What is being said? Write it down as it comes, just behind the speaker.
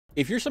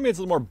If you're somebody that's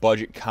a little more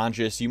budget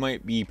conscious, you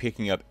might be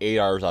picking up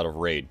ADARs out of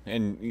raid,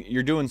 and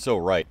you're doing so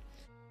right.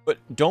 But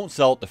don't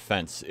sell at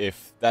defense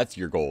if that's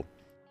your goal,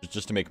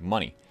 just to make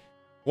money.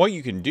 What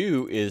you can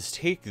do is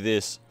take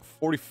this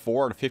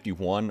 44 out of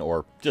 51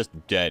 or just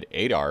dead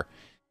ADAR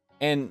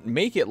and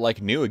make it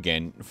like new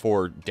again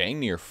for dang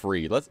near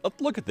free. Let's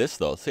look at this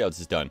though, see how this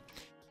is done.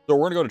 So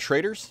we're gonna go to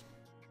traders,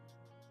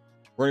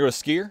 we're gonna go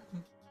to Skier,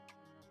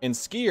 and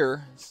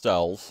Skier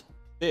sells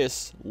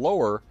this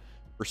lower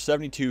for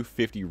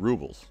 72.50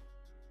 rubles.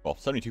 Well,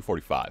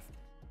 72.45.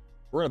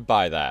 We're gonna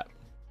buy that.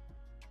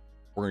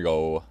 We're gonna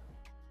go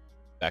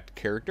back to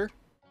character.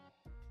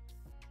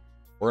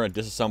 We're gonna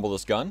disassemble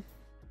this gun.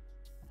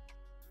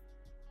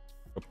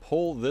 We'll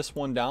pull this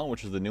one down,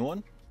 which is the new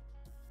one.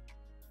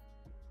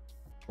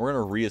 We're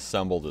gonna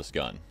reassemble this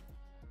gun.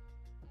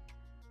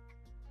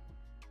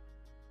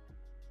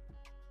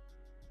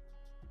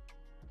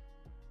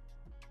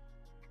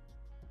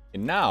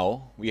 And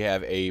now we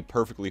have a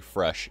perfectly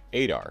fresh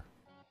ADAR.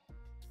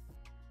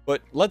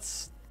 But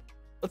let's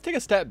take a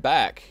step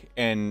back,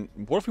 and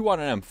what if we want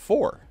an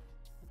M4?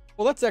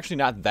 Well, that's actually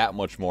not that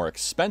much more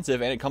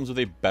expensive, and it comes with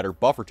a better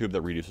buffer tube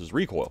that reduces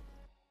recoil.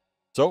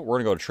 So we're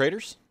gonna go to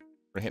traders,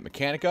 we're gonna hit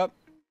mechanic up,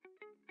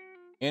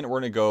 and we're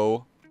gonna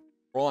go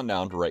rolling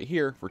down to right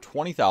here for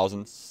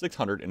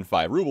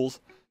 20,605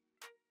 rubles.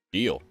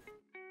 Deal.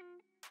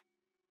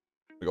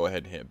 Go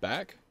ahead and hit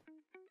back.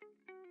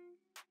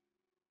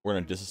 We're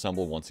going to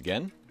disassemble once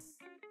again.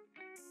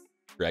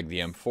 Drag the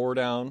M4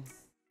 down.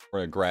 We're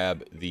going to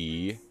grab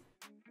the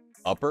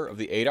upper of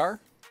the ADAR.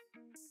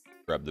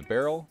 Grab the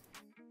barrel.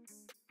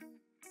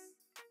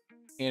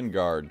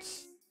 Handguard,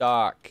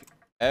 stock,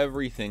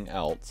 everything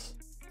else.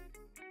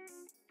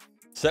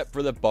 Except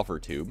for the buffer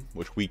tube,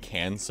 which we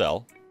can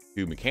sell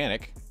to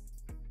mechanic.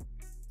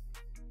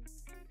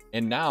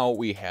 And now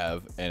we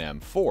have an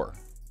M4.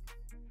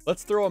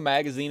 Let's throw a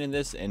magazine in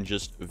this and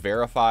just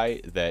verify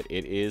that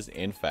it is,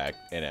 in fact,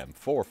 an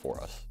M4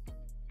 for us.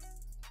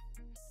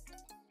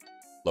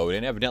 Load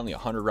in. Evidently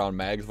 100 round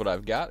mag is what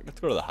I've got. Let's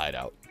go to the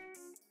hideout.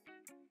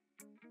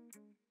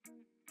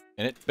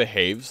 And it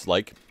behaves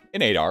like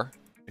an ADAR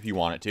if you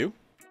want it to.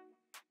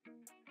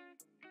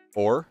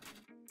 Or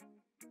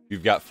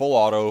you've got full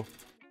auto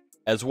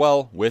as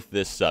well with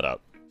this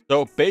setup.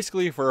 So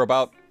basically for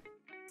about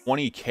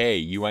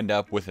 20k, you end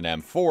up with an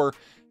M4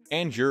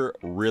 and you're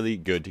really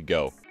good to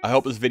go. I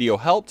hope this video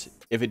helped.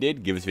 If it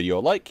did, give this video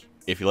a like.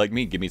 If you like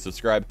me, give me a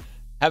subscribe.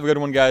 Have a good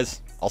one,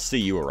 guys. I'll see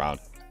you around.